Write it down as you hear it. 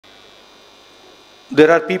There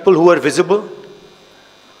are people who are visible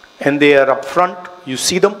and they are up front, you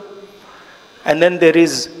see them. And then there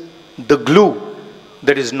is the glue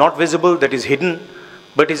that is not visible, that is hidden,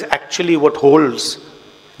 but is actually what holds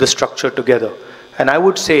the structure together. And I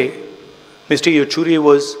would say Mr. Yechury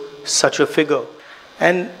was such a figure.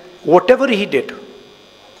 And whatever he did,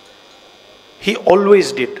 he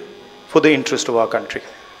always did for the interest of our country.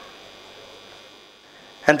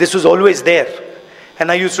 And this was always there.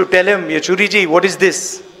 And I used to tell him, Yechury ji, what is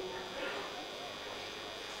this?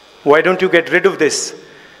 Why don't you get rid of this?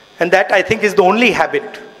 And that, I think, is the only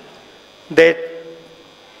habit that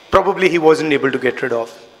probably he wasn't able to get rid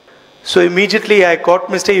of. So immediately I caught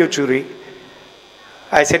Mr. Yechury.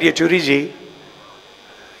 I said, Yechury ji,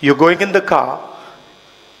 you're going in the car,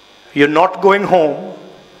 you're not going home,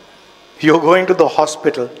 you're going to the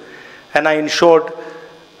hospital. And I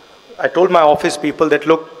told my office people that,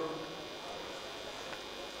 look,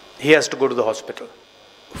 he has to go to the hospital.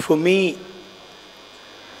 For me,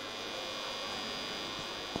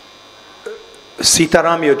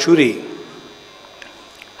 Sitaram Yechury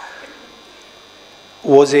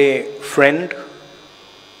was a friend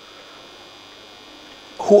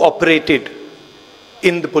who operated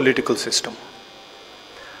in the political system.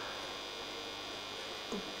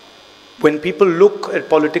 When people look at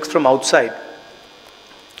politics from outside,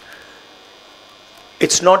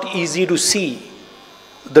 it's not easy to see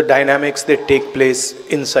the dynamics that take place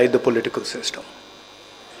inside the political system.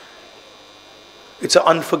 It's an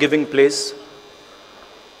unforgiving place,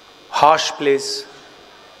 harsh place,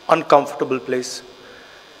 uncomfortable place,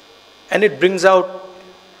 and it brings out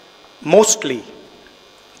mostly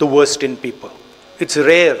the worst in people. It's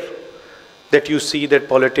rare that you see that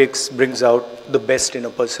politics brings out the best in a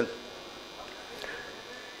person.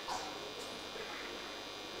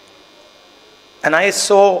 And I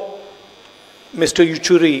saw Mr.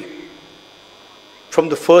 Yechury from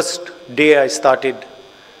the first day I started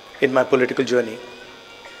in my political journey.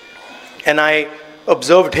 And I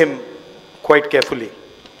observed him quite carefully.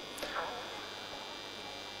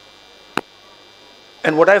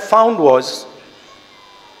 And what I found was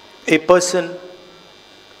a person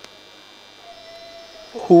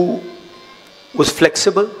who was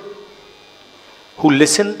flexible, who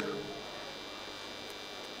listened,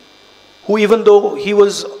 who, even though he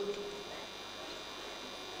was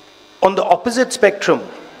on the opposite spectrum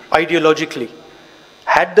ideologically,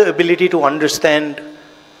 had the ability to understand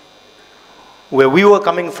where we were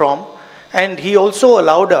coming from, and he also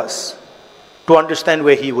allowed us to understand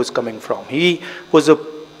where he was coming from. He was a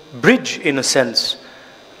bridge, in a sense,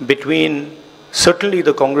 between certainly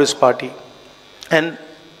the Congress party and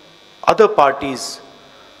other parties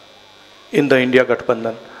in the India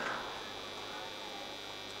Gathbandhan.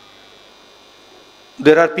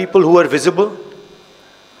 There are people who are visible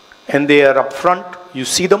and they are up front, you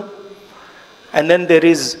see them. And then there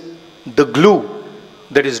is the glue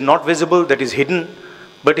that is not visible, that is hidden,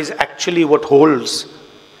 but is actually what holds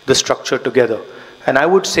the structure together. And I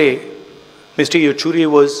would say Mr. Yechury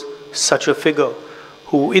was such a figure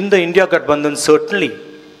who, in the India Gathbandhan certainly,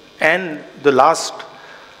 and the last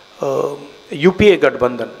UPA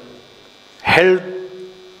Gathbandhan, held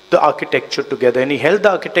the architecture together. And he held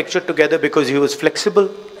the architecture together because he was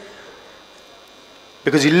flexible,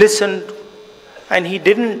 because he listened, and he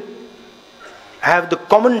didn't have the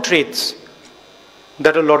common traits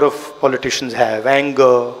that a lot of politicians have: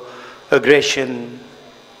 anger, aggression,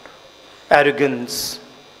 arrogance.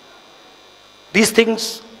 These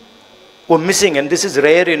things were missing, and this is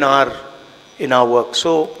rare in our work.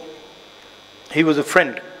 So he was a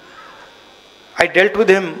friend. I dealt with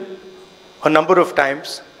him a number of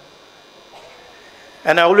times,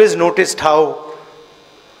 and I always noticed how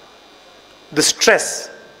the stress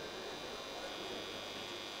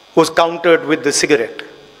was countered with the cigarette.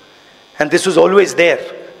 And this was always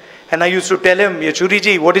there. And I used to tell him, Yechury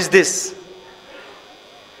ji, what is this?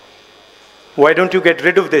 Why don't you get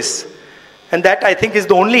rid of this? And that, I think, is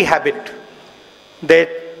the only habit that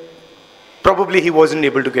probably he wasn't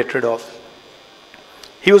able to get rid of.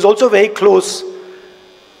 He was also very close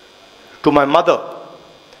to my mother.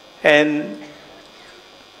 And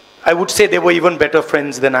I would say they were even better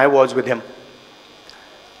friends than I was with him.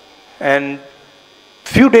 And a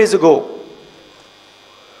few days ago,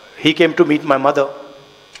 he came to meet my mother.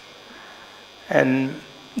 And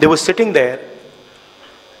they were sitting there.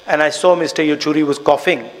 And I saw Mr. Yechury was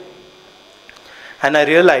coughing. And I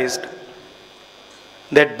realized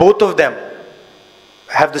that both of them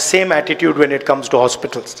have the same attitude when it comes to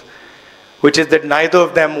hospitals, which is that neither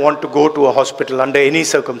of them want to go to a hospital under any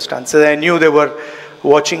circumstances. I knew they were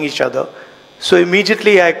watching each other. So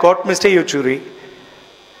immediately I caught Mr. Yechury.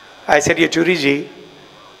 I said, Yechury ji,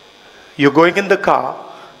 you're going in the car,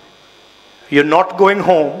 you're not going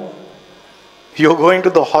home, you're going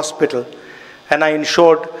to the hospital. And I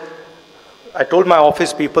told my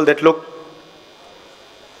office people that, look,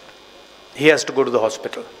 he has to go to the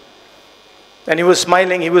hospital. And he was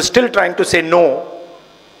smiling. He was still trying to say, no,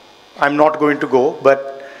 I'm not going to go.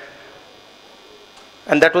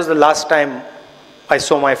 And that was the last time I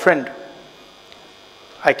saw my friend.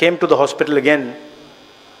 I came to the hospital again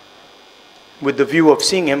with the view of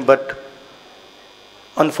seeing him, but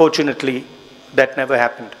unfortunately, that never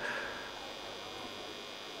happened.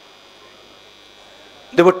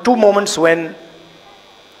 There were two moments when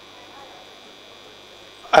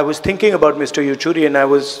I was thinking about Mr. Yechury, and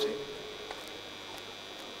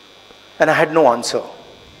I had no answer.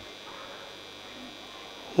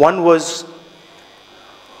 One was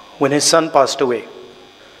when his son passed away,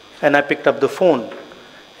 and I picked up the phone,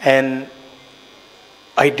 and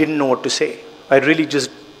I didn't know what to say. I really just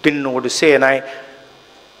didn't know what to say, and I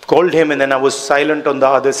called him, and then I was silent on the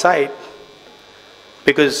other side,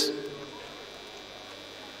 because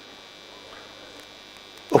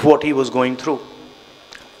of what he was going through.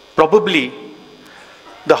 Probably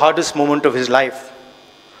the hardest moment of his life.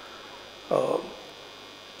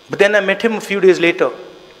 But then I met him a few days later,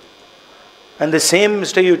 and the same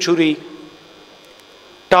Mr. Yechury,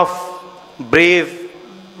 tough, brave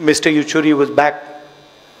Mr. Yechury was back.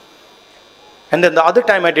 And then the other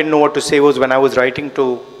time I didn't know what to say was when I was writing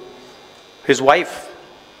to his wife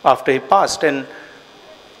after he passed, and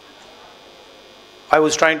I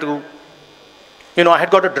was trying to, I had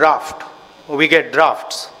got a draft. We get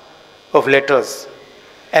drafts of letters,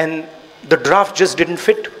 and the draft just didn't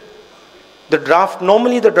fit.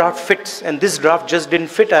 Normally the draft fits, and this draft just didn't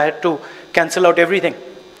fit. I had to cancel out everything.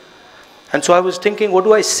 And so I was thinking, what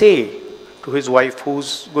do I say to his wife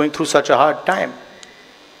who's going through such a hard time?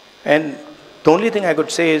 And the only thing I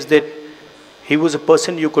could say is that he was a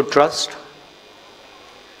person you could trust.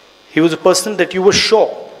 He was a person that you were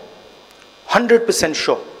sure, 100%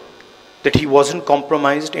 sure, that he wasn't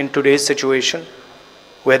compromised in today's situation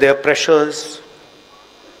where there are pressures.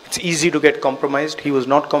 It's easy to get compromised. He was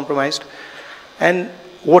not compromised. And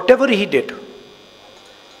whatever he did,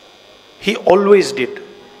 he always did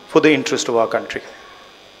for the interest of our country.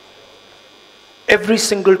 Every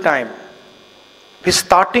single time, his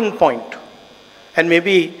starting point, and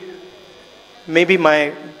maybe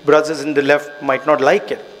my brothers in the left might not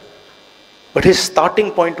like it, but his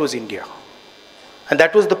starting point was India. And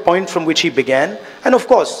that was the point from which he began. And of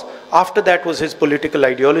course, after that was his political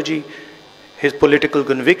ideology, his political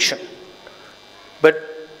conviction.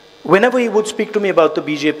 But whenever he would speak to me about the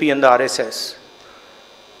BJP and the RSS,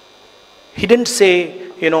 he didn't say,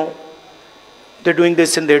 they're doing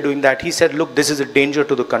this and they're doing that. He said, look, this is a danger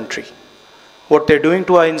to the country. What they're doing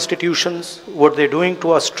to our institutions, what they're doing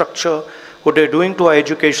to our structure, what they're doing to our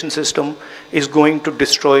education system is going to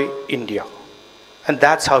destroy India. And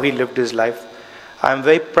that's how he lived his life. I'm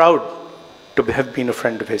very proud to have been a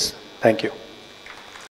friend of his. Thank you.